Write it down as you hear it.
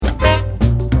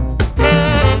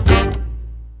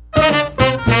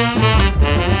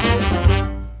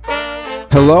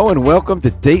Hello and welcome to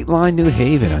Dateline New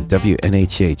Haven on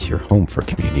WNHH, your home for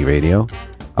community radio.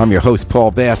 I'm your host,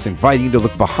 Paul Bass, inviting you to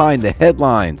look behind the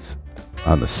headlines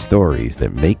on the stories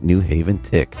that make New Haven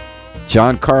tick.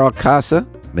 John Carl Casa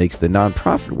makes the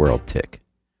nonprofit world tick,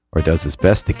 or does his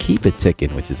best to keep it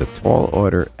ticking, which is a tall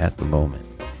order at the moment.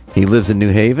 He lives in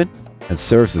New Haven and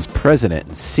serves as president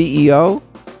and CEO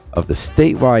of the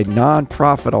statewide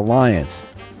Nonprofit Alliance,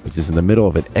 which is in the middle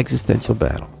of an existential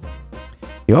battle.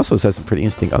 He also has some pretty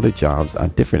interesting other jobs on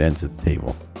different ends of the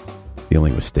table,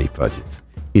 dealing with state budgets.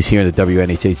 He's here in the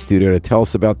WNHH studio to tell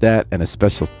us about that, and a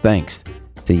special thanks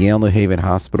to Yale New Haven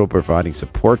Hospital providing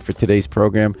support for today's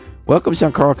program. Welcome,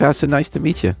 Giancarlo Casa. Nice to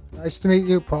meet you. Nice to meet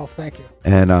you, Paul. Thank you.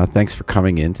 And thanks for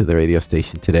coming into the radio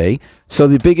station today. So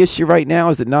the big issue right now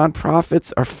is that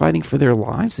nonprofits are fighting for their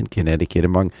lives in Connecticut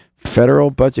among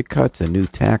federal budget cuts, a new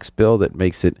tax bill that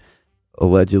makes it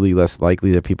allegedly less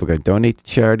likely that people are going to donate to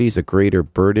charities, a greater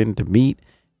burden to meet,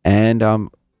 and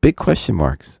big question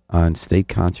marks on state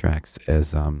contracts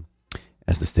as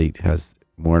the state has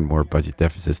more and more budget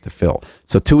deficits to fill.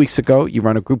 So 2 weeks ago, you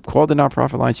run a group called the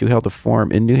Nonprofit Alliance. You held a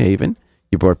forum in New Haven.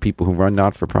 You brought people who run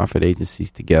not-for-profit agencies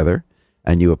together,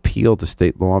 and you appealed to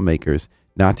state lawmakers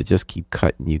not to just keep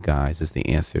cutting you guys as the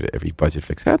answer to every budget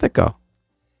fix. How'd that go?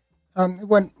 It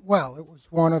went well. It was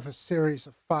one of a series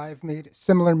of 5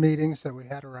 similar meetings that we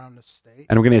had around the state.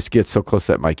 And we're going to get so close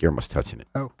to that mic, you're almost touching it.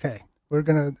 Okay.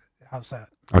 How's that?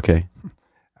 Okay.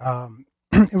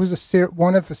 It was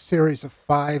one of a series of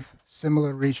 5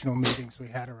 similar regional meetings we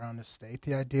had around the state.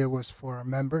 The idea was for our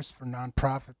members, for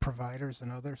nonprofit providers and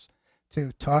others,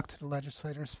 to talk to the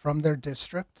legislators from their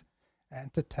district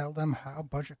and to tell them how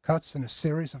budget cuts and a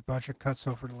series of budget cuts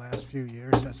over the last few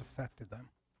years has affected them.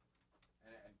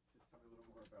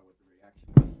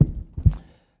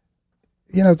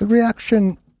 You know, the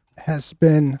reaction has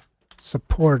been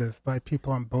supportive by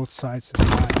people on both sides of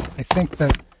the aisle. I think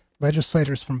that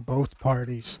legislators from both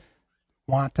parties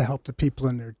want to help the people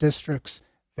in their districts.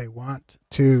 They want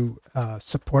to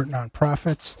support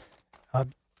nonprofits.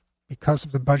 Because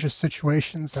of the budget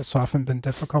situations, that's often been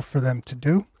difficult for them to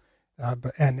do,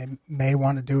 and they may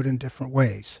want to do it in different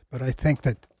ways. But I think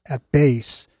that at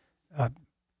base,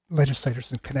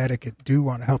 legislators in Connecticut do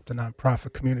want to help the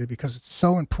nonprofit community because it's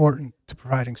so important to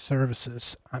providing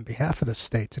services on behalf of the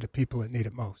state to the people that need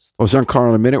it most. Well, Giancarlo,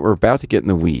 in a minute, we're about to get in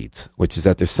the weeds, which is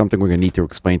that there's something we're going to need to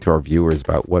explain to our viewers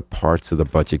about what parts of the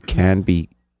budget can be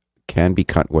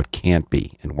cut, what can't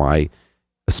be, and why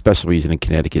a special region in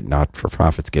Connecticut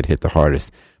not-for-profits get hit the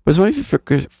hardest. But I was wondering if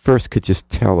you first could just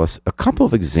tell us a couple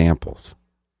of examples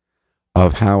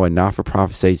of how a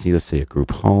not-for-profit agency, let's say a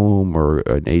group home or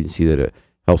an agency that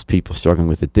helps people struggling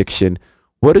with addiction,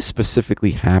 what has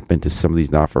specifically happened to some of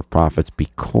these not-for-profits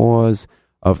because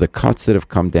of the cuts that have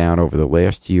come down over the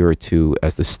last year or two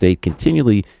as the state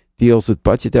continually deals with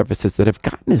budget deficits that have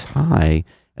gotten as high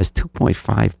as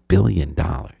 $2.5 billion?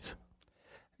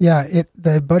 Yeah,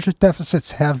 the budget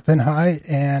deficits have been high,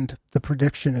 and the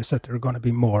prediction is that there are going to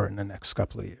be more in the next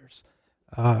couple of years.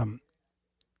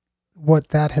 What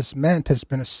that has meant has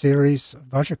been a series of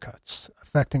budget cuts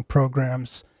affecting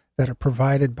programs that are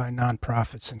provided by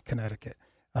nonprofits in Connecticut,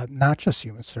 not just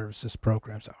human services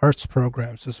programs, arts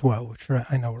programs as well, which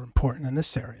I know are important in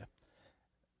this area.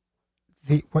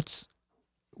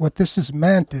 What this has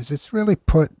meant is it's really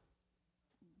put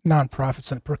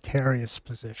nonprofits in a precarious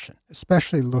position,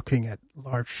 especially looking at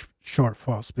large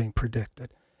shortfalls being predicted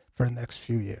for the next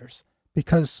few years.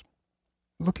 Because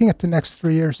looking at the next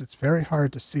 3 years, it's very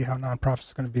hard to see how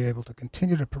nonprofits are going to be able to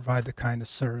continue to provide the kind of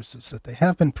services that they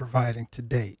have been providing to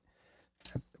date.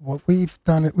 What we've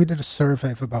done, we did a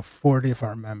survey of about 40 of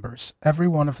our members. Every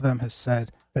one of them has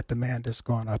said that demand has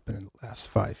gone up in the last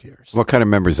 5 years. What kind of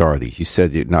members are these? You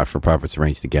said not-for-profits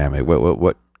range the gamut.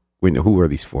 Who are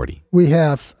these 40? We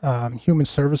have human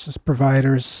services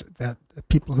providers,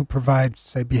 people who provide,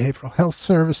 say, behavioral health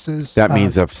services. That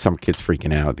means if some kid's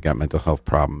freaking out, they got a mental health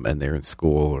problem, and they're in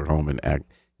school or home and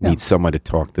need someone to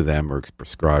talk to them or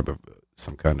prescribe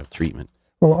some kind of treatment.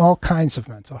 Well, all kinds of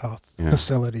mental health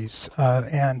facilities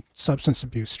and substance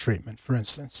abuse treatment, for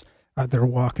instance. There are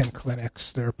walk-in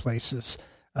clinics. There are places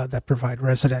that provide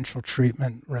residential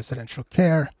treatment, residential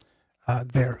care.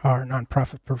 There are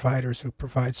nonprofit providers who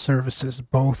provide services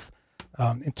both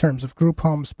in terms of group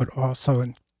homes, but also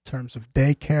in terms of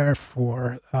daycare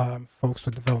for folks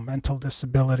with developmental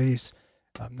disabilities.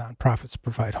 Nonprofits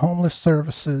provide homeless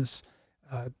services.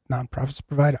 Nonprofits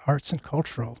provide arts and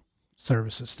cultural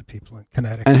services to people in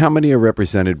Connecticut. And how many are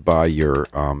represented by your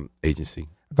agency?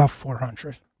 About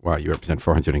 400. Wow, you represent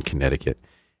 400 in Connecticut.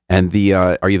 And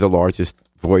are you the largest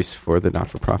voice for the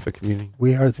not-for-profit community?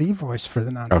 We are the voice for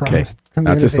the nonprofit Okay,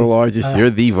 community. not just the largest, you're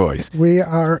the voice. We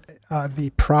are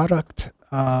the product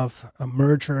of a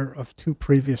merger of two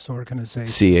previous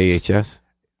organizations. CAHS?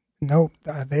 No,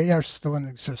 they are still in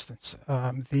existence.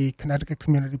 The Connecticut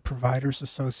Community Providers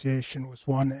Association was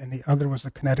one, and the other was the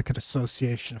Connecticut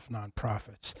Association of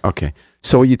Nonprofits. Okay.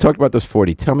 So you talked about those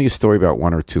 40. Tell me a story about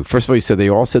one or two. First of all, you said they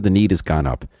all said the need has gone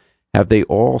up. Have they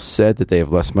all said that they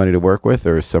have less money to work with,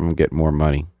 or is someone getting more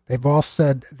money? They've all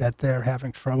said that they're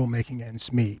having trouble making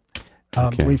ends meet.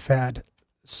 Okay. We've had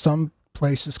some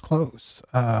places close.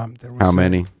 There was How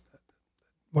many?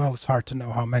 Well, it's hard to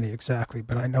know how many exactly,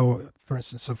 but I know, for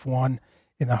instance, of one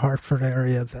in the Hartford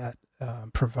area that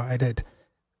provided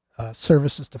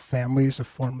services to families of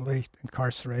formerly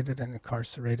incarcerated and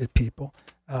incarcerated people.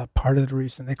 Part of the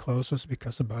reason they closed was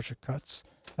because of budget cuts.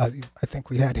 I think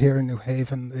we had here in New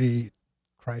Haven the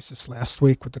crisis last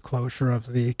week with the closure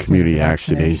of the Community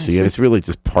Action Agency. And it's really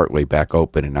just partway back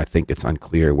open, and I think it's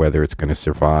unclear whether it's going to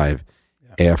survive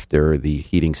after the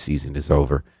heating season is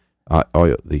over,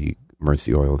 the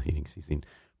emergency oil heating season.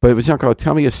 But Giancarlo,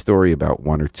 tell me a story about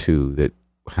one or two that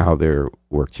how their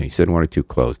work changed. You said one or two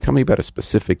closed. Tell me about a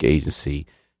specific agency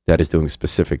that is doing a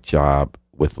specific job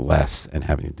with less and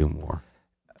having to do more.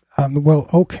 Well,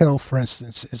 Oak Hill, for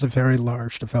instance, is a very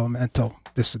large developmental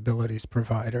disabilities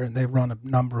provider, and they run a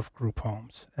number of group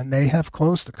homes. And they have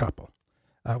closed a couple,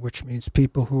 which means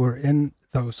people who are in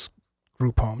those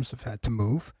group homes have had to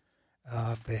move.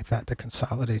 They've had to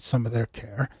consolidate some of their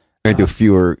care. And do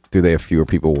they have fewer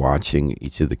people watching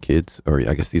each of the kids? Or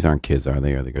I guess these aren't kids, are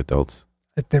they? Are they adults?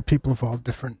 They're people of all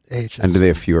different ages. And do they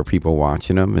have fewer people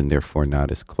watching them and therefore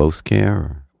not as close care?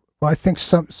 Or? Well, I think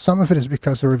some of it is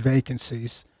because there are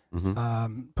vacancies,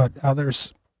 but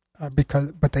others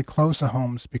but they closed the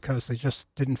homes because they just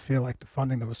didn't feel like the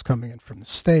funding that was coming in from the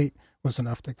state was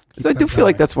enough to keep I do feel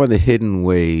like that's one of the hidden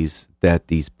ways that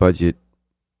these budget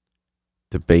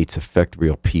debates affect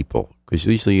real people. Because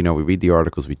usually, we read the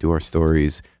articles, we do our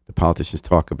stories, the politicians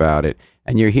talk about it,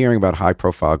 and you're hearing about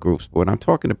high-profile groups. But when I'm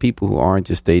talking to people who aren't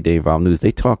just day-to-day involved news,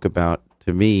 they talk about,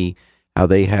 to me, how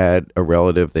they had a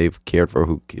relative they've cared for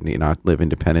who cannot live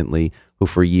independently, who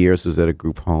for years was at a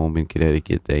group home in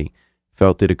Connecticut. They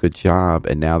felt did a good job,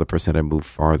 and now the person had moved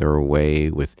farther away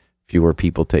with fewer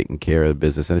people taking care of the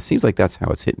business. And it seems like that's how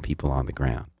it's hitting people on the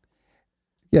ground.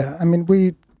 Yeah, I mean,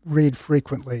 we read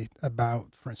frequently about,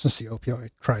 for instance, the opioid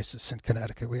crisis in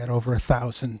Connecticut. We had over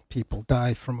 1,000 people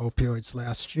die from opioids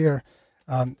last year.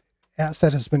 As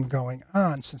that has been going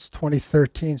on since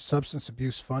 2013, substance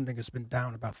abuse funding has been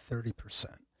down about 30%.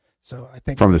 So I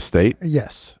think from the state?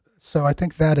 Yes. So I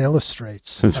think that illustrates.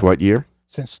 Since what year?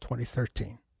 Since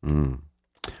 2013.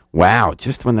 Wow,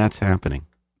 just when that's happening.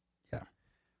 Yeah.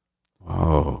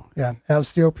 Oh. Yeah,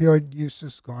 as the opioid use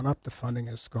has gone up, the funding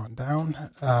has gone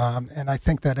down. And I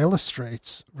think that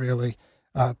illustrates really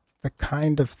the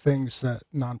kind of things that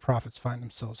nonprofits find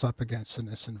themselves up against in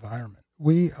this environment.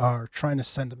 We are trying to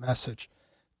send a message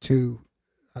to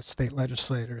state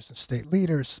legislators and state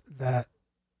leaders that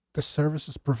the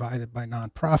services provided by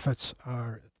nonprofits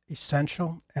are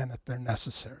essential and that they're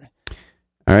necessary.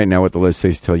 All right, now what the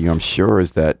legislators tell you, I'm sure,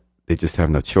 is that they just have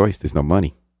no choice. There's no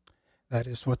money. That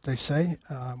is what they say.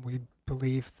 We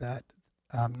believe that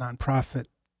nonprofit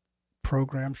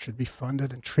programs should be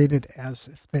funded and treated as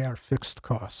if they are fixed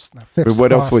costs. Now, but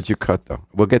what else would you cut, though?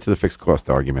 We'll get to the fixed cost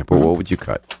argument, but what would you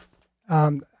cut?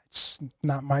 It's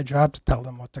not my job to tell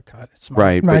them what to cut. It's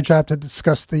my job to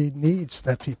discuss the needs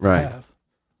that people have.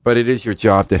 But it is your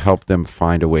job to help them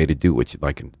find a way to do what you'd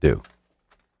like them to do.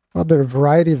 Well, there are a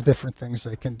variety of different things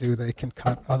they can do. They can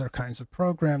cut other kinds of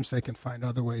programs. They can find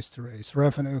other ways to raise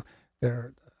revenue.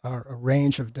 There are a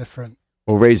range of different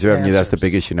raise revenue, answers. That's the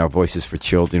big issue now. Voices for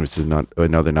Children, which is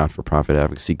another not-for-profit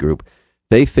advocacy group,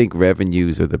 they think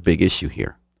revenues are the big issue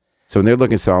here. So when they're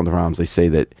looking at Solomon Rams, they say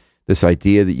that this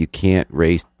idea that you can't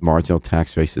raise marginal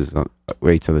tax rates on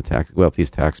the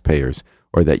wealthiest taxpayers,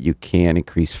 or that you can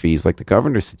increase fees like the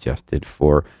governor suggested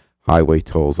for highway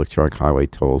tolls, electronic highway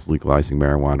tolls, legalizing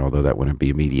marijuana, although that wouldn't be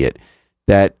immediate,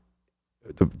 that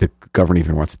the governor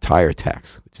even wants a tire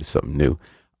tax, which is something new.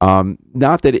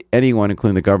 Not that anyone,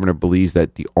 including the governor, believes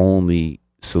that the only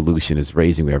solution is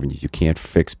raising revenues. You can't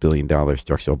fix billion-dollar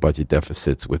structural budget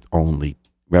deficits with only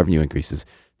revenue increases.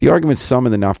 The argument some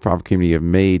in the not-for-profit community have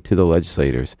made to the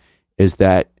legislators is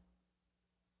that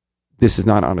this is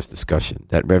not an honest discussion,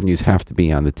 that revenues have to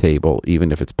be on the table,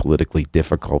 even if it's politically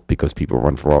difficult because people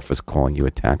run for office calling you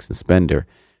a tax and spender.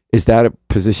 Is that a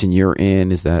position you're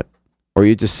in? Or are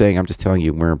you just saying, I'm just telling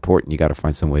you we're important, you got to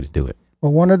find some way to do it?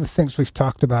 Well, one of the things we've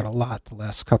talked about a lot the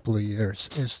last couple of years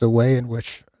is the way in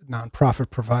which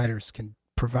nonprofit providers can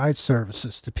provide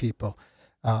services to people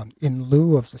in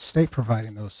lieu of the state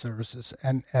providing those services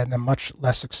and in a much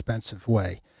less expensive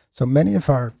way. So many of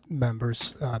our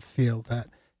members feel that,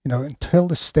 until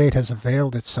the state has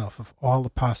availed itself of all the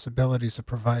possibilities of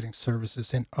providing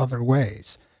services in other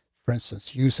ways, for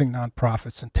instance, using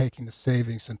nonprofits and taking the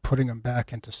savings and putting them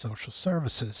back into social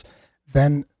services,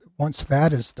 then once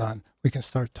that is done, we can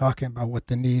start talking about what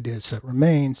the need is that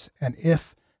remains, and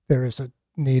if there is a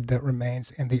need that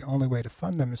remains and the only way to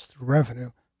fund them is through revenue,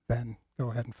 then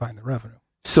go ahead and find the revenue.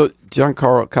 So,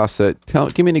 Giancarlo Casa,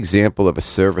 give me an example of a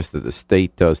service that the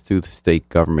state does through the state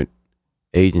government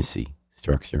agency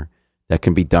structure that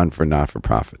can be done for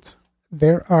not-for-profits.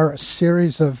 There are a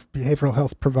series of behavioral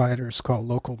health providers called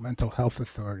local mental health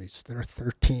authorities. There are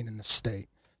 13 in the state.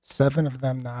 7 of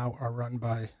them now are run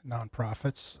by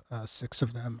nonprofits. 6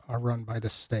 of them are run by the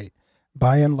state.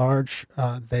 By and large,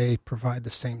 they provide the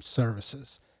same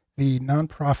services. The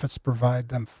nonprofits provide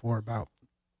them for about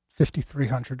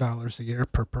 $5,300 a year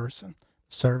per person.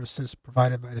 Services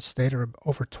provided by the state are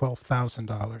over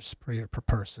 $12,000 per year per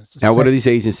person. Now, what are these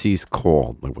agencies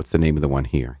called? Like, what's the name of the one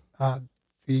here?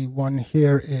 The one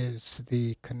here is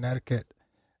the Connecticut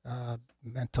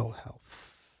Mental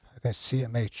Health. I think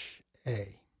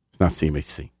CMHA. It's not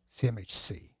CMHC.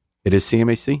 CMHC. It is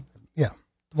CMHC? Yeah.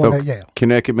 So One at Yale.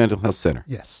 Connecticut Mental Health Center.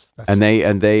 Yes. And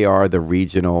they are the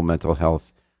regional mental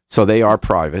health. So they are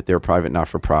private. They're private,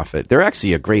 not-for-profit. They're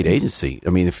actually a great agency. I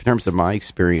mean, in terms of my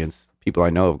experience, people I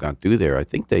know have gone through there. I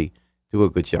think they do a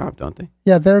good job, don't they?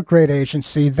 Yeah, they're a great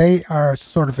agency. They are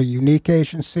sort of a unique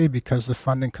agency because the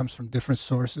funding comes from different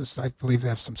sources. I believe they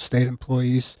have some state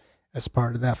employees as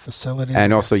part of that facility.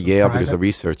 And also Yale, private. because the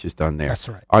research is done there. That's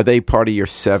right. Are they part of your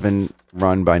 7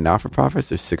 run by not-for-profits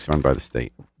or 6 run by the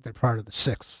state? They're part of the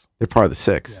 6. They're part of the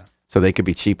 6. Yeah. So they could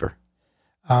be cheaper.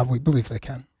 We believe they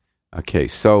can. Okay,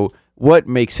 so what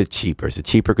makes it cheaper? Is it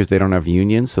cheaper because they don't have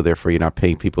unions, so therefore you're not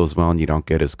paying people as well and you don't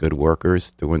get as good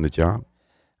workers doing the job?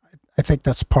 I think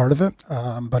that's part of it,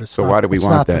 but it's so not, why do we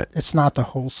want that? It's not the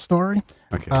whole story.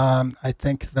 Okay. I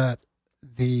think that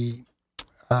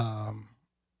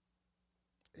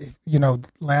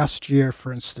last year,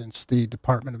 for instance, the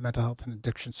Department of Mental Health and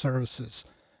Addiction Services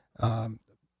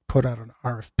put out an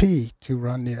RFP to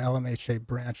run the LMHA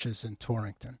branches in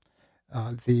Torrington.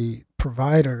 The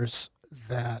providers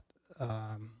that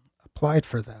applied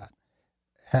for that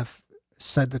have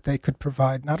said that they could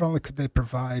provide, not only could they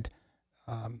provide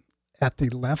at the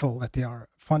level,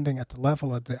 funding at the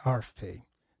level of the RFP,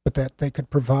 but that they could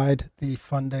provide the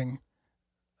funding,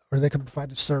 or they could provide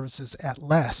the services at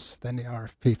less than the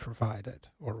RFP provided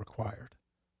or required.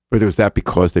 But was that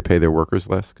because they pay their workers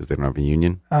less because they don't have a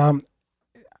union?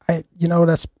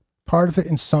 That's part of it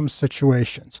in some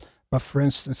situations. But for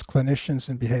instance, clinicians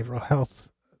in behavioral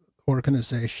health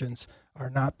organizations are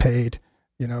not paid,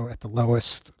 at the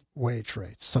lowest wage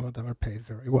rates. Some of them are paid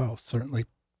very well. Certainly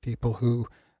people who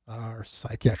are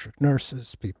psychiatric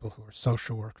nurses, people who are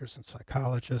social workers and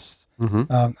psychologists.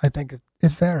 Mm-hmm. I think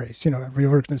it varies. Every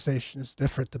organization is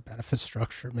different. The benefit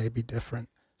structure may be different.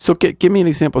 So give me an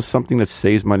example of something that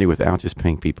saves money without just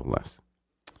paying people less.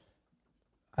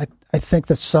 I think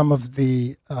that some of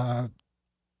the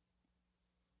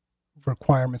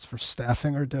requirements for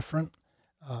staffing are different.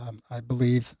 I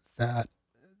believe that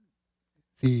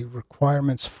the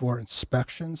requirements for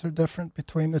inspections are different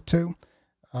between the two.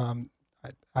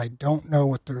 I don't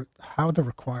know how the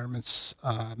requirements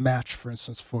match, for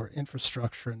instance, for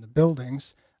infrastructure in the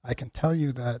buildings. I can tell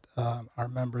you that our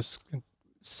members can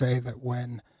say that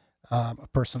when a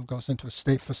person goes into a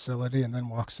state facility and then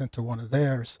walks into one of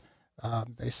theirs,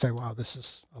 they say, wow, this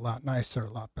is a lot nicer,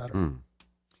 a lot better. Mm.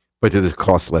 But does it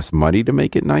cost less money to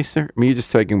make it nicer? I mean, you're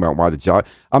just talking about why the job.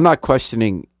 I'm not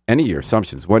questioning any of your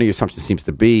assumptions. One of your assumptions seems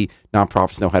to be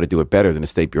nonprofits know how to do it better than a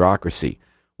state bureaucracy.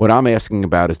 What I'm asking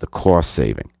about is the cost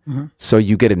saving. Mm-hmm. So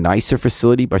you get a nicer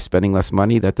facility by spending less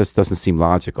money? That just doesn't seem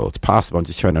logical. It's possible. I'm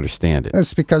just trying to understand it.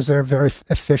 It's because they're a very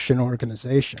efficient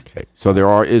organization. Okay. So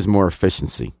there is more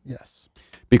efficiency. Yes.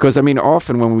 Because,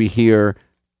 often when we hear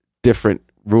different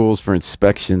rules for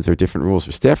inspections or different rules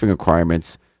for staffing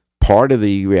requirements, part of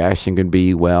the reaction can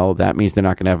be, well, that means they're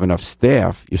not going to have enough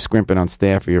staff. You're scrimping on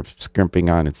staff or you're scrimping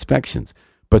on inspections.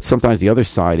 But sometimes the other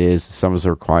side is some of the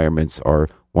requirements are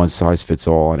one size fits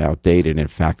all and outdated. In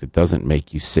fact, it doesn't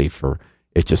make you safer.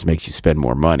 It just makes you spend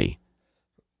more money.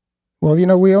 Well,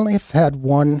 we only have had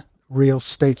one real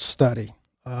state study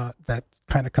that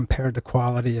kind of compared the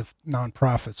quality of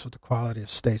nonprofits with the quality of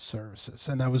state services.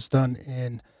 And that was done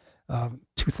in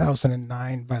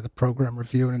 2009 by the Program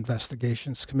Review and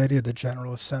Investigations Committee of the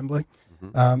General Assembly.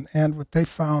 Mm-hmm. And what they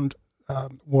found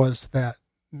was that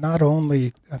not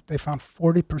only they found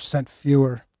 40%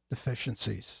 fewer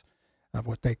deficiencies of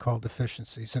what they call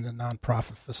deficiencies in the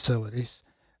nonprofit facilities,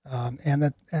 and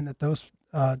that those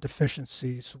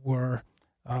deficiencies were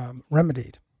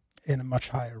remedied in a much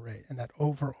higher rate, and that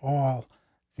overall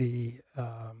the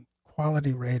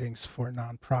quality ratings for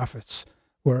nonprofits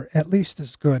were at least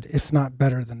as good, if not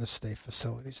better, than the state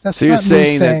facilities. That's so you're not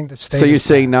saying me saying the state. So you're is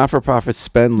saying bad. not-for-profits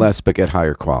spend less but get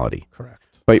higher quality. Correct.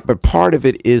 But part of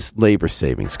it is labor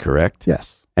savings, correct?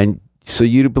 Yes. And so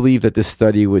you believe that this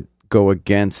study would go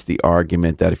against the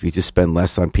argument that if you just spend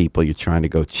less on people, you're trying to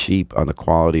go cheap on the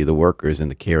quality of the workers, and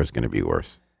the care is going to be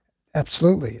worse.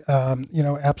 Absolutely.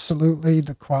 Absolutely.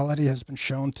 The quality has been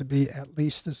shown to be at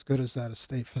least as good as that of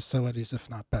state facilities, if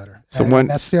not better. So And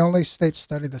that's the only state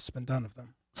study that's been done of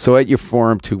them. So at your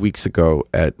forum 2 weeks ago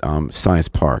at Science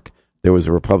Park, there was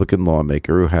a Republican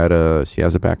lawmaker who she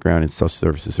has a background in social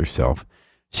services herself.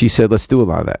 She said, let's do a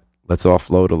lot of that. Let's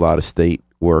offload a lot of state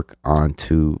work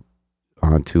onto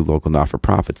local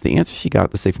not-for-profits. The answer she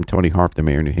got, let's say from Tony Harp, the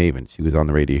mayor of New Haven, she was on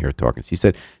the radio here talking. She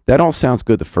said, that all sounds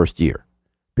good the first year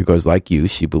because like you,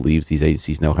 she believes these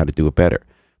agencies know how to do it better.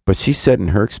 But she said in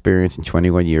her experience in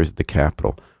 21 years at the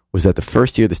Capitol was that the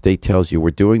first year the state tells you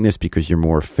we're doing this because you're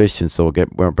more efficient, so we'll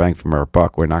get more bang from our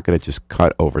buck. We're not going to just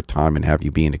cut over time and have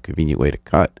you be in a convenient way to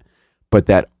cut. But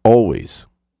that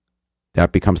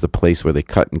becomes the place where they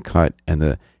cut, and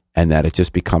that it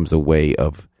just becomes a way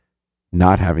of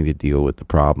not having to deal with the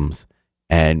problems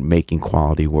and making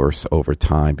quality worse over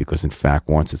time because, in fact,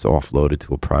 once it's offloaded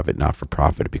to a private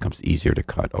not-for-profit, it becomes easier to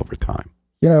cut over time.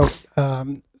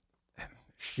 The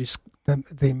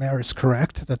mayor is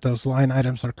correct that those line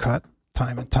items are cut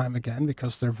time and time again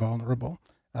because they're vulnerable.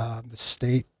 The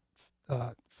state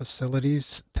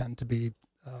facilities tend to be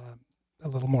a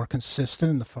little more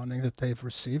consistent in the funding that they've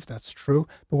received. That's true.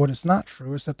 But what is not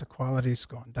true is that the quality's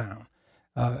gone down.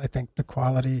 I think the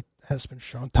quality has been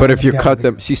shown time. But if you cut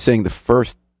them, again. she's saying the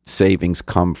first savings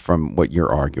come from what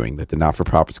you're arguing, that the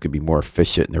not-for-profits could be more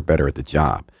efficient and they're better at the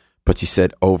job. But she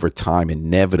said over time,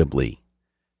 inevitably,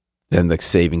 then the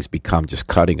savings become just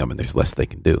cutting them and there's less they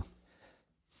can do.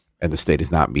 And the state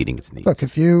is not meeting its needs. Look,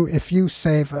 if you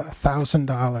save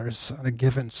 $1,000 on a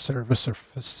given service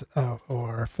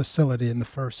or facility in the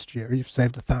first year, you've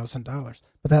saved $1,000.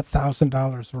 But that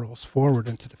 $1,000 rolls forward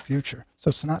into the future. So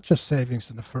it's not just savings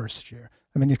in the first year.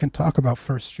 I mean, you can talk about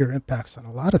first-year impacts on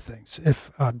a lot of things.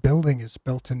 If a building is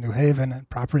built in New Haven and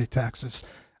property taxes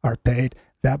are paid,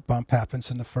 that bump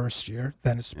happens in the first year.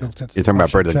 Then it's built into. You're talking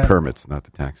about the permits, not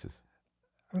the taxes.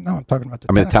 No, I'm talking about the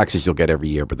taxes. The taxes you'll get every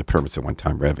year, but the permits are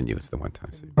one-time revenue. It's the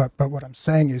one-time saving. But what I'm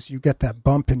saying is you get that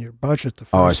bump in your budget the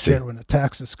first year when the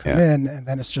taxes come in, and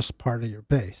then it's just part of your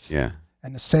base. Yeah.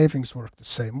 And the savings work the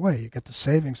same way. You get the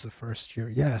savings the first year,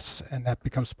 yes, and that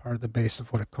becomes part of the base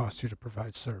of what it costs you to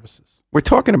provide services. We're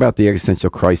talking about the existential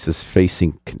crisis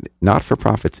facing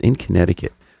not-for-profits in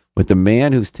Connecticut with the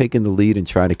man who's taken the lead in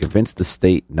trying to convince the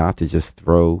state not to just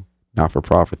throw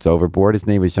not-for-profits overboard. His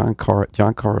name is John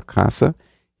Caracasa.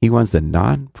 He runs the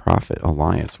Nonprofit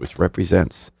Alliance, which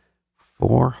represents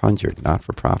 400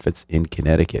 not-for-profits in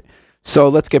Connecticut. So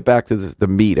let's get back to the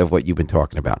meat of what you've been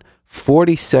talking about.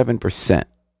 47%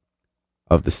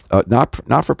 of the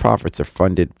not-for-profits are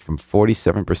funded from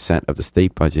 47% of the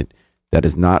state budget that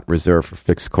is not reserved for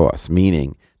fixed costs,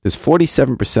 meaning there's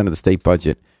 47% of the state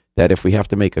budget that if we have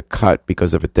to make a cut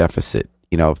because of a deficit,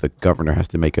 if the governor has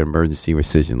to make an emergency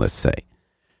rescission, let's say,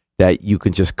 that you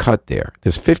can just cut there.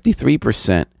 There's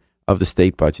 53% of the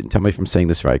state budget, and tell me if I'm saying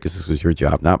this right because this was your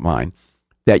job, not mine,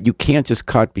 that you can't just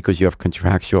cut because you have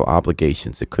contractual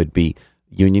obligations. It could be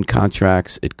union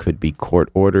contracts, it could be court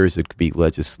orders, it could be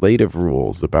legislative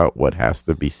rules about what has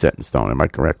to be set in stone. Am I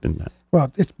correct in that?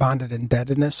 Well, it's bonded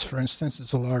indebtedness, for instance,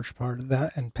 is a large part of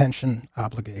that, and pension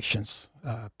obligations,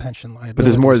 pension liabilities. But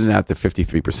there's more than that, the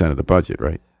 53% of the budget,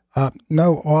 right?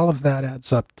 No, all of that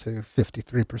adds up to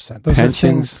 53%. Those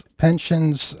pensions?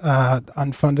 Pensions,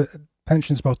 unfunded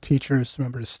pensions, both teachers.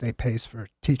 Remember, the state pays for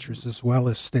teachers as well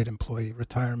as state employee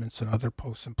retirements and other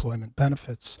post-employment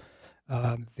benefits.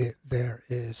 There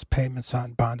is payments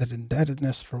on bonded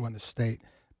indebtedness for when the state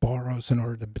borrows in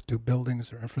order to do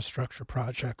buildings or infrastructure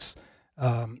projects.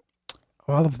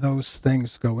 All of those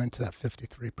things go into that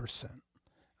 53%.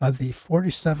 The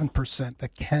 47%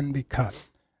 that can be cut,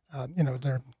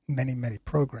 there are many, many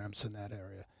programs in that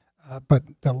area. But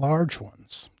the large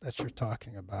ones that you're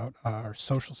talking about are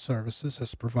social services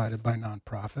as provided by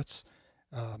nonprofits,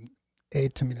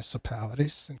 aid to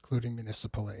municipalities, including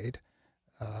municipal aid.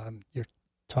 You're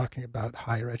talking about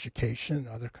higher education and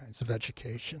other kinds of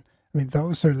education, I mean,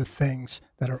 those are the things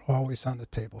that are always on the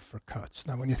table for cuts.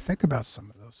 Now, when you think about some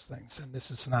of those things, and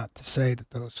this is not to say that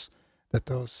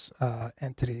those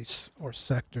entities or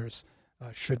sectors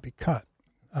should be cut.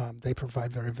 They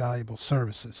provide very valuable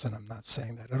services, and I'm not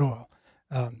saying that at all.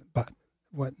 But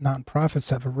what nonprofits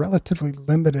have a relatively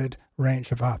limited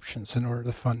range of options in order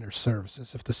to fund their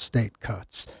services. If the state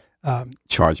cuts,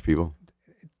 charge people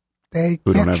they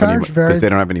who can't don't have charge any because they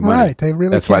don't have any money. Right, they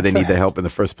really. That's why they need the help in the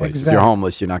first place. Exactly. If you're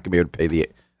homeless, you're not going to be able to pay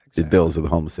the bills of the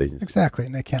homeless agency. Exactly,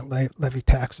 and they can't levy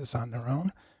taxes on their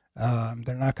own.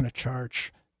 They're not going to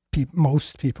charge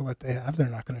most people that they have. They're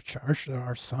not going to charge. There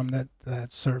are some that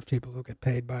serve people who get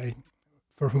paid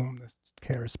for whom the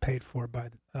care is paid for by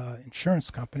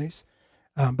insurance companies.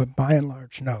 But by and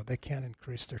large, no, they can't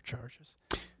increase their charges.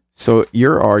 So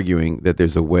you're arguing that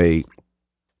there's a way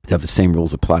to have the same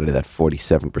rules applied to that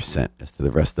 47% as to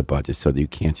the rest of the budget so that you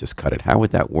can't just cut it. How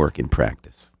would that work in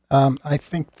practice? I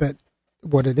think that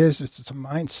what it is it's a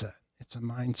mindset. It's a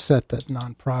mindset that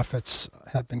nonprofits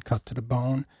have been cut to the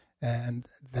bone, and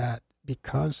that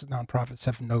because nonprofits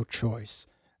have no choice,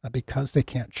 because they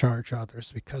can't charge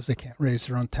others, because they can't raise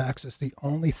their own taxes, the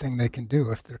only thing they can do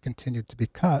if they're continued to be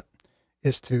cut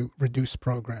is to reduce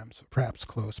programs, perhaps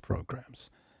close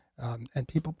programs. And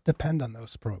people depend on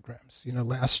those programs. You know,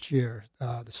 last year,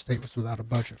 the state was without a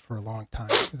budget for a long time.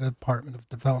 The Department of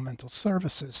Developmental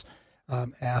Services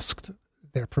asked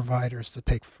their providers to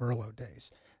take furlough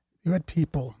days. You had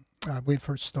people, we've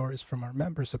heard stories from our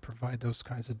members that provide those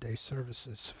kinds of day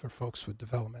services for folks with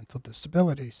developmental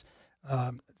disabilities.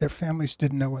 Their families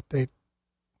didn't know what they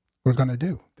were going to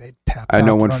do. They tapped I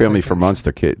know out one on family for vacation. months,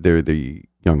 the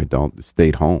young adult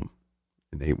stayed home.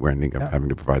 And they were ending up having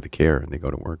to provide the care, and they go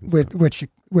to work. And Which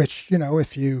you know,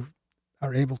 if you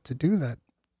are able to do that,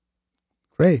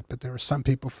 great. But there are some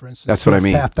people, for instance, that's what I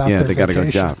mean. Tapped out Yeah, their they got to go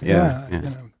vacation. job. Yeah. You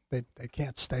know, they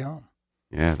can't stay home.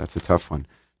 Yeah, that's a tough one.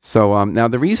 So now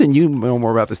the reason you know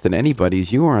more about this than anybody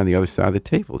is you were on the other side of the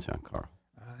table, John Carl.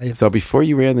 So before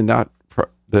you ran the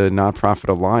Nonprofit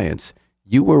Alliance,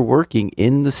 you were working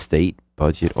in the state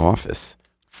budget office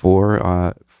for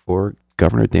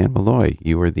Governor Dan Malloy.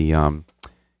 You were the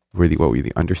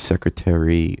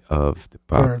Undersecretary of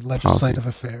for Legislative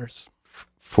Affairs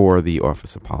for the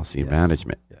Office of Policy and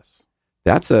Management. Yes.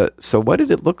 So what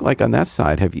did it look like on that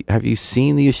side? Have you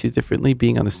seen the issue differently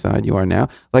being on the side you are now?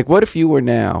 Like what if you were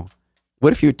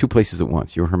two places at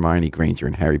once? You're Hermione Granger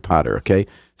and Harry Potter, okay?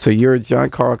 So you're John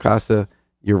Carl Casa,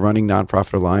 you're running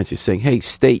Nonprofit Alliance, you're saying, hey,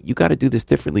 state, you got to do this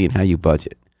differently in how you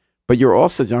budget. But you're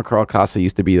also, John Carl Casa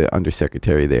used to be the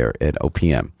undersecretary there at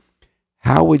OPM.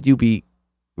 How would you be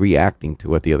reacting to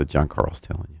what the other John Carl's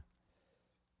telling you?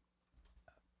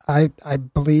 I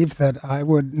believe that I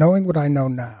would, knowing what I know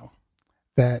now,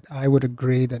 that I would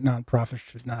agree that nonprofits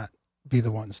should not be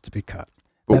the ones to be cut.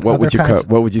 But what would you cut?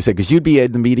 What would you say? Because you'd be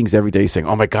at the meetings every day saying,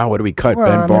 "Oh my God, what do we cut?"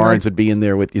 Well, Ben Barnes would be in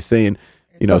there with you saying,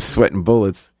 sweating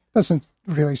bullets. Doesn't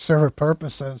really serve a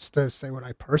purpose as to say what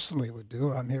I personally would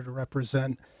do. I'm here to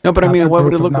represent. No, but I mean, what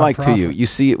would it look like to you? nonprofits. You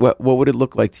see, what would it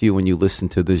look like to you when you listen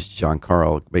to this John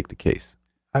Carl make the case?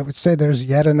 I would say there's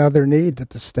yet another need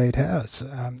that the state has,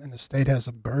 and the state has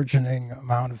a burgeoning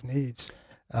amount of needs.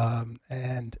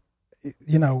 And,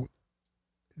 you know,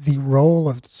 the role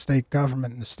of the state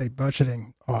government and the state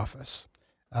budgeting office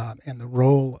and the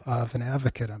role of an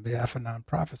advocate on behalf of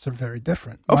nonprofits are very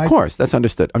different. Of course, that's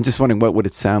understood. I'm just wondering, what would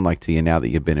it sound like to you now that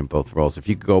you've been in both roles? If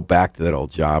you could go back to that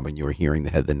old job and you were hearing the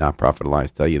head of the Nonprofit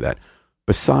Alliance tell you that,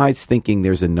 besides thinking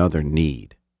there's another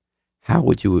need, how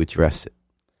would you address it?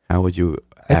 How would you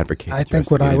advocate? I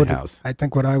think what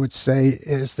I would say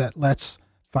is that let's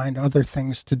find other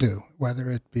things to do, whether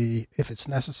it be, if it's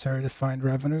necessary to find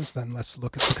revenues, then let's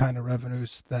look at the kind of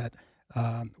revenues that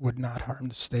would not harm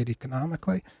the state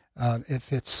economically.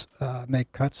 If it's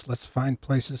make cuts, let's find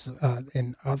places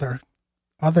in other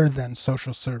than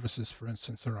social services, for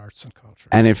instance, or arts and culture.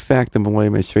 And in fact, the Malloy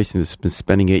administration has been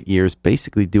spending 8 years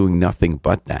basically doing nothing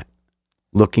but that,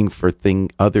 looking for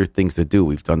other things to do.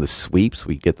 We've done the sweeps.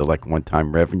 We get the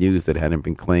one-time revenues that hadn't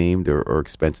been claimed or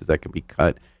expenses that can be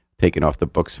cut, taken off the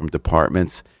books from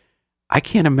departments. I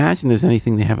can't imagine there's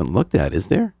anything they haven't looked at, is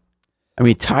there? I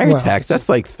mean, tire tax, that's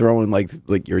like throwing like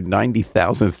your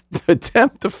 90,000th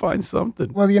attempt to find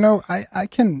something. Well, I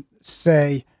can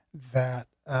say that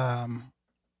I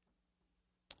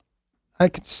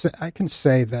can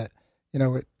say that,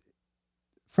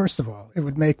 first of all, it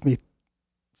would make me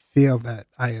feel that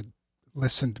I had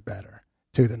listened better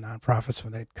to the nonprofits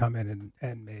when they'd come in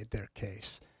and made their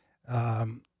case. I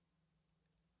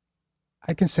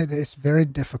can say that it's very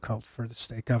difficult for the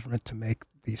state government to make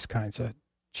these kinds of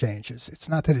changes. It's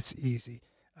not that it's easy.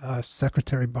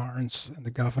 Secretary Barnes and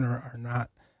the governor are not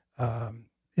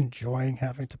enjoying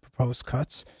having to propose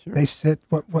cuts. Sure. They sit.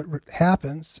 What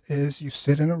happens is you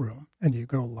sit in a room and you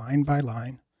go line by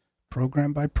line,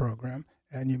 program by program,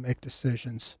 and you make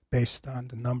decisions based on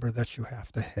the number that you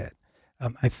have to hit.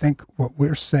 I think what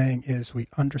we're saying is we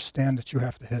understand that you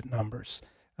have to hit numbers,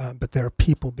 but there are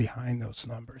people behind those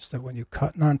numbers. That when you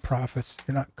cut nonprofits,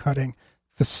 you're not cutting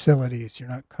facilities, you're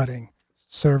not cutting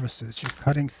services, you're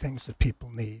cutting things that people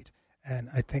need. And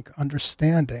I think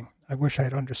understanding, I wish I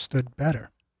had understood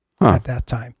better at that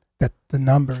time, that the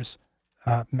numbers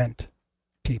meant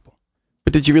people.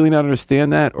 But did you really not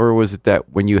understand that? Or was it that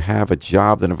when you have a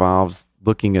job that involves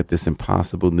looking at this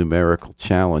impossible numerical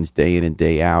challenge day in and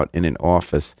day out in an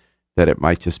office, that it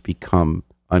might just become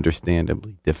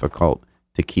understandably difficult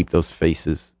to keep those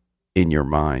faces in your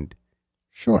mind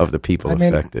of the people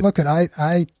affected? Look,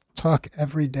 I talk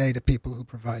every day to people who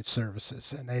provide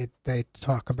services, and they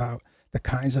talk about the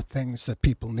kinds of things that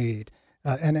people need.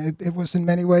 And it was in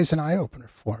many ways an eye-opener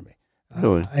for me.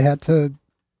 Really? I had to,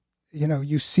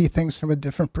 you see things from a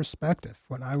different perspective.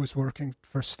 When I was working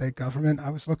for state government,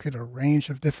 I was looking at a range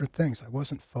of different things. I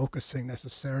wasn't focusing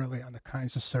necessarily on the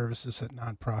kinds of services that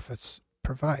nonprofits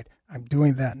provide. I'm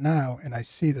doing that now, and I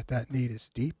see that need is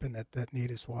deep and that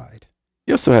need is wide.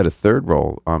 You also had a third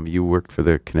role. You worked for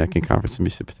the Connecticut Conference of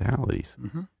Municipalities,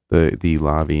 the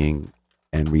lobbying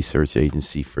and research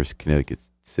agency for Connecticut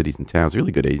cities and towns.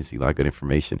 Really good agency, a lot of good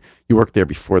information. You worked there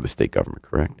before the state government,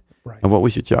 correct? Right. And what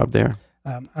was your job there?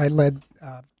 I led,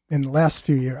 in the last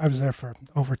few years, I was there for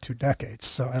over 2 decades,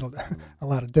 so I had a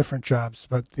lot of different jobs.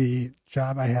 But the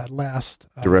job I had last...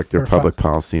 Director of Public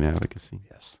Policy and Advocacy.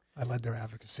 Yes, I led their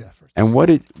advocacy efforts.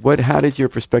 And how did your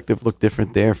perspective look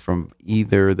different there from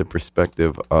either the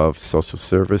perspective of social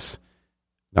service,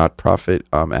 nonprofit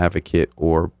advocate,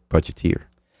 or budgeteer?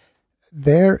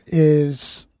 There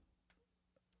is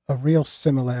a real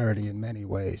similarity in many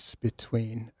ways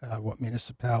between what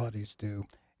municipalities do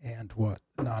and what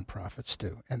nonprofits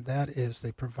do. And that is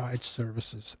they provide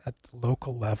services at the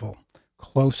local level,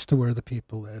 close to where the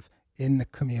people live, in the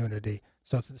community,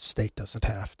 so that the state doesn't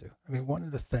have to. I mean, one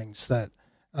of the things that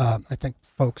I think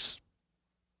folks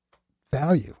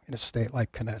value in a state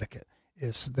like Connecticut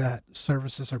is that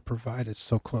services are provided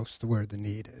so close to where the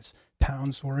need is.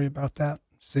 Towns worry about that,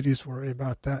 cities worry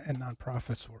about that, and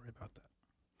nonprofits worry about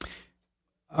that.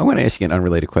 I want to ask you an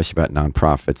unrelated question about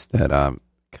nonprofits that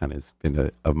kind of has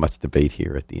been a much debate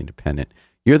here at the Independent.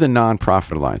 You're the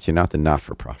Nonprofit Alliance. You're not the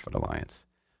Not-for-Profit Alliance.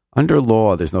 Under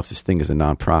law, there's no such thing as a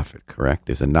nonprofit, correct?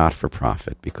 There's a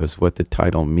not-for-profit, because what the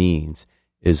title means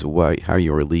is how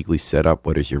you are legally set up.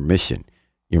 What is your mission?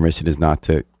 Your mission is not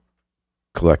to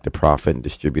collect a profit and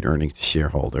distribute earnings to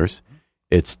shareholders.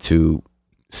 It's to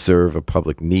serve a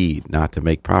public need, not to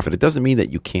make profit. It doesn't mean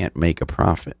that you can't make a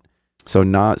profit. So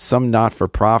some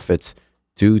not-for-profits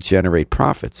do generate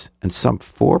profits, and some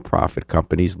for-profit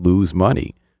companies lose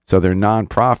money. So they're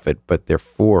non-profit, but they're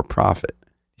for-profit.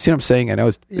 You see what I'm saying? I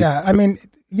know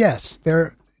yes.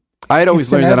 I'd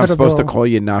always learned that I'm supposed to call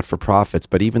you not-for-profits,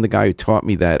 but even the guy who taught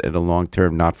me that at a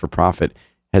long-term not-for-profit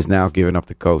has now given up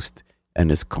the ghost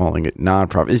and is calling it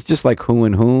non-profit. It's just like who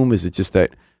and whom. Is it just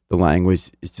that the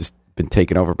language has just been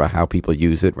taken over by how people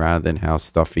use it rather than how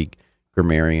stuffy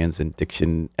grammarians and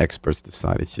diction experts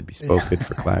decide it should be spoken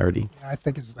for clarity? I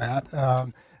think it's that.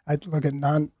 I look at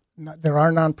there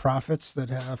are nonprofits that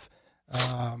have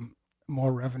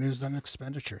more revenues than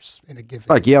expenditures in a given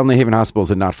year. Like Yale New Haven Hospital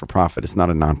is a not-for-profit. It's not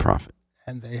a nonprofit.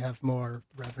 And they have more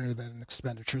revenue than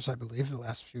expenditures, I believe, the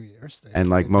last few years. And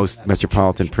like most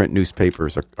metropolitan print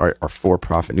newspapers are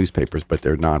for-profit newspapers, but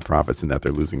they're nonprofits in that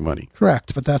they're losing money.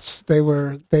 Correct, but they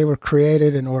were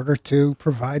created in order to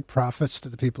provide profits to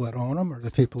the people that own them or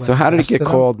the people that So how did it get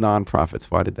invested called nonprofits?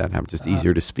 Why did that happen? Just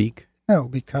easier to speak? No,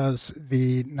 because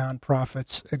the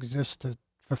nonprofits exist to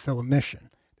fulfill a mission.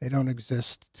 They don't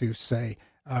exist to, say,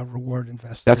 reward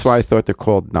investors. That's why I thought they're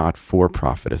called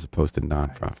not-for-profit as opposed to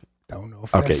nonprofit. Don't know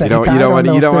if okay, you don't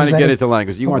want to get into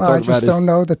language. You want to talk about I just don't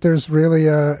know that there's really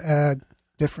a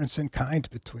difference in kind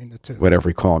between the two. Whatever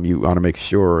we call them, you want to make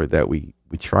sure that we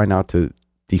try not to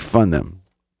defund them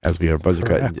as we have budget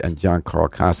cut. And John Carl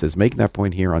Casa is making that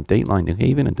point here on Dateline New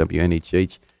Haven and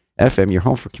WNHH FM, your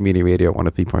home for community radio,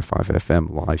 103.5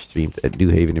 FM, live streamed at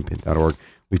newhavenindpin.org.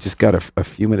 We've just got a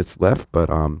few minutes left, but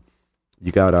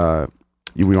we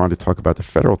wanted to talk about the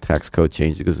federal tax code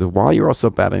change, because while you're also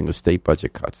battling the state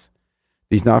budget cuts,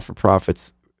 these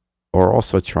not-for-profits are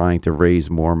also trying to raise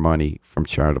more money from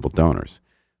charitable donors.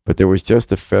 But there was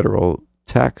just a federal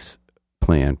tax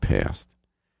plan passed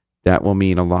that will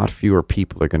mean a lot fewer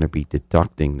people are going to be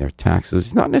deducting their taxes.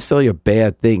 It's not necessarily a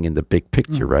bad thing in the big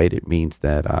picture, right? It means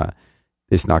that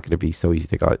it's not going to be so easy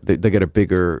to go. They get a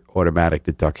bigger automatic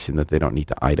deduction that they don't need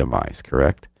to itemize,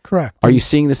 correct? Correct. Are you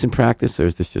seeing this in practice, or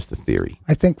is this just a theory?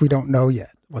 I think we don't know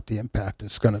yet what the impact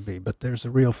is going to be, but there's a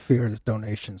real fear that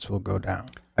donations will go down.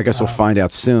 I guess we'll find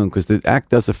out soon, because the act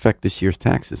does affect this year's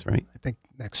taxes, right? I think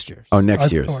next year's. Oh,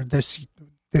 next year's. Or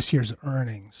this year's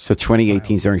earnings. So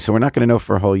 2018's earnings. So we're not going to know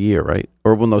for a whole year, right?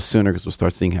 Or we'll know sooner because we'll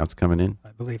start seeing how it's coming in?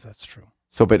 I believe that's true.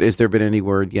 So, but has there been any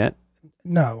word yet?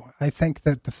 No. I think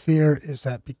that the fear is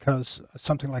that because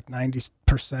something like 90%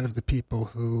 of the people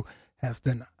who have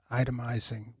been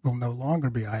itemizing will no longer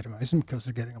be itemizing because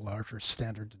they're getting a larger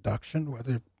standard deduction,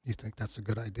 whether you think that's a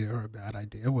good idea or a bad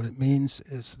idea. What it means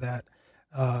is that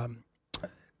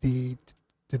the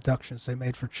deductions they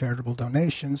made for charitable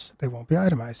donations, they won't be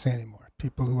itemizing anymore.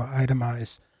 People who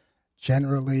itemize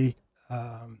generally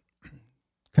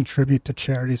contribute to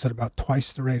charities at about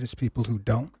twice the rate as people who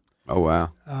don't. Oh,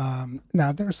 wow.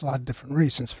 Now, there's a lot of different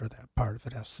reasons for that. Part of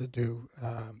it has to do,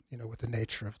 with the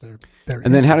nature of their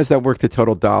And then how does that work to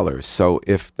total dollars? So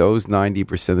if those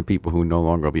 90% of the people who no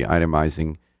longer will be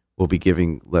itemizing will be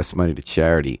giving less money to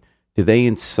charity, do they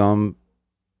in some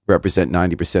represent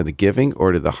 90% of the giving,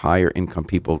 or do the higher income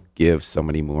people give so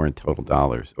many more in total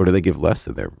dollars? Or do they give less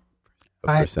of their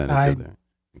percentage of their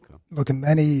income? Look,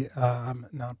 many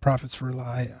nonprofits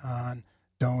rely on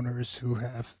donors who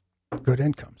have good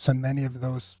incomes, and many of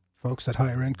those folks at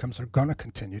higher incomes are going to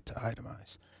continue to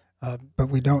itemize. But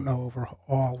we don't know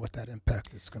overall what that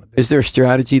impact is going to be. Is there a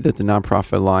strategy that the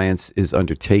Nonprofit Alliance is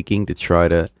undertaking to try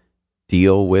to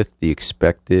deal with the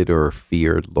expected or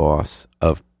feared loss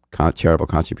of charitable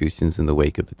contributions in the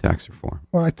wake of the tax reform?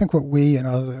 Well, I think what we and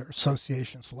other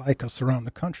associations like us around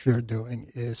the country are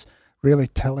doing is really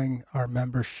telling our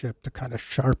membership to kind of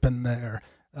sharpen their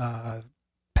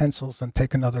pencils and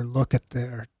take another look at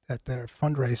their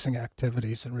fundraising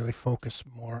activities and really focus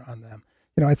more on them.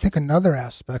 I think another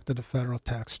aspect of the federal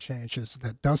tax changes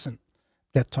that doesn't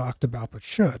get talked about but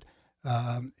should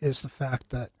is the fact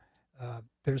that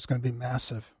there's going to be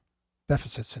massive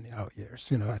deficits in the out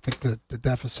years. I think the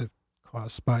deficit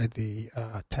caused by the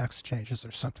tax changes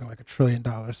are something like $1 trillion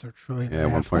or $1.5 trillion. Yeah,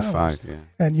 1.5. Yeah.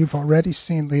 And you've already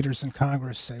seen leaders in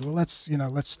Congress say, "Well,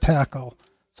 let's tackle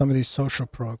some of these social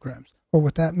programs." Well,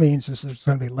 what that means is there's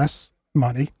going to be less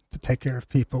money to take care of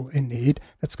people in need.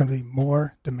 That's going to be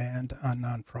more demand on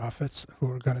nonprofits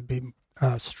who are going to be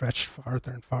stretched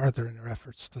farther and farther in their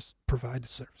efforts to provide the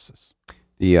services.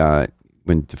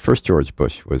 When the first George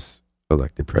Bush was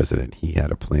elected president, he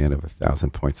had a plan of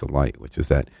 1,000 points of light, which was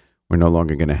that we're no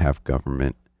longer going to have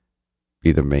government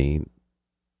be the main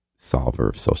solver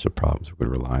of social problems. We're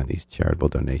going to rely on these charitable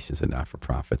donations and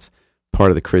not-for-profits.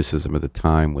 Part of the criticism of the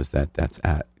time was that that's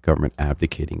government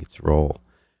abdicating its role.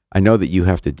 I know that you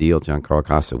have to deal, Giancarlo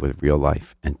Casa, with real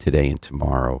life and today and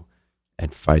tomorrow,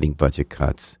 and fighting budget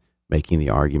cuts, making the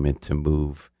argument to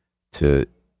move to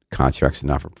contracts and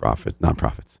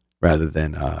nonprofits, rather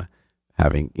than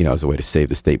having, as a way to save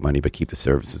the state money but keep the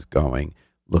services going,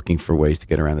 looking for ways to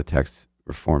get around the tax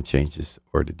reform changes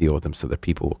or to deal with them so that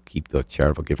people will keep the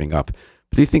charitable giving up.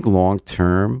 But do you think long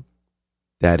term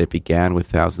that it began with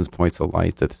thousands of points of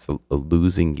light, that it's a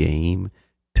losing game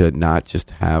to not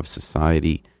just have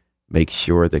society make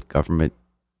sure that government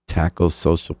tackles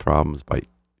social problems by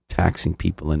taxing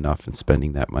people enough and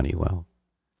spending that money well?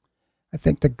 I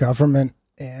think the government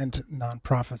and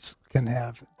nonprofits can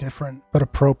have different but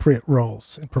appropriate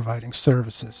roles in providing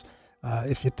services.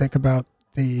 If you think about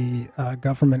the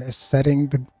government as setting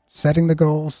the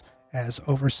goals, as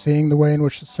overseeing the way in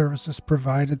which the service is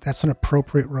provided, that's an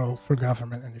appropriate role for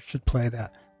government, and it should play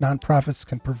that. Nonprofits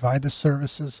can provide the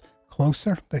services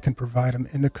closer. They can provide them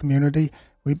in the community.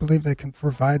 We believe they can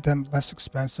provide them less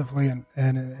expensively and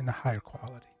in a higher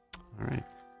quality. All right.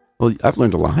 Well, I've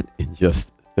learned a lot in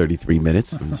just 33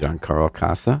 minutes from Giancarlo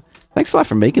Casa. Thanks a lot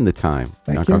for making the time.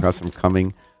 Giancarlo Casa, from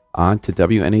coming on to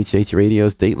WNHH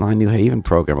Radio's Dateline New Haven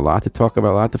program. A lot to talk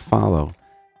about, a lot to follow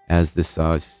as this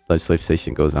legislative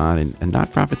session goes on. And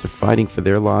nonprofits are fighting for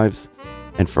their lives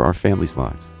and for our families'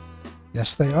 lives.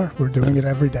 Yes, they are. We're doing it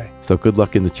every day. So good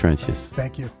luck in the trenches.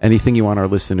 Thank you. Anything you want our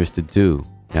listeners to do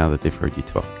now that they've heard you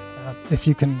talk? If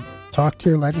you can talk to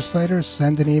your legislators,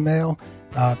 send an email,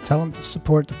 tell them to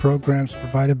support the programs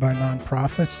provided by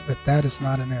nonprofits, that is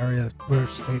not an area where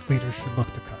state leaders should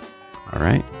look to cut. All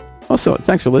right. Also,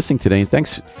 thanks for listening today, and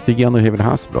thanks to Yale New Haven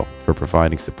Hospital for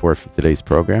providing support for today's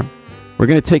program. We're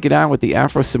going to take it on with the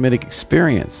Afro-Semitic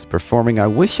Experience, performing I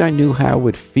Wish I Knew How It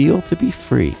Would Feel to Be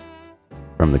Free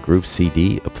from the group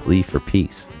CD, A Plea for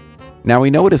Peace. Now, we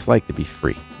know what it's like to be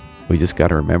free, We just got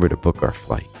to remember to book our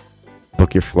flight.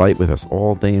 Book your flight with us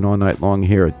all day and all night long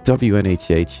here at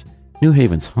WNHH, New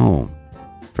Haven's home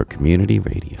for community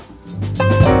radio.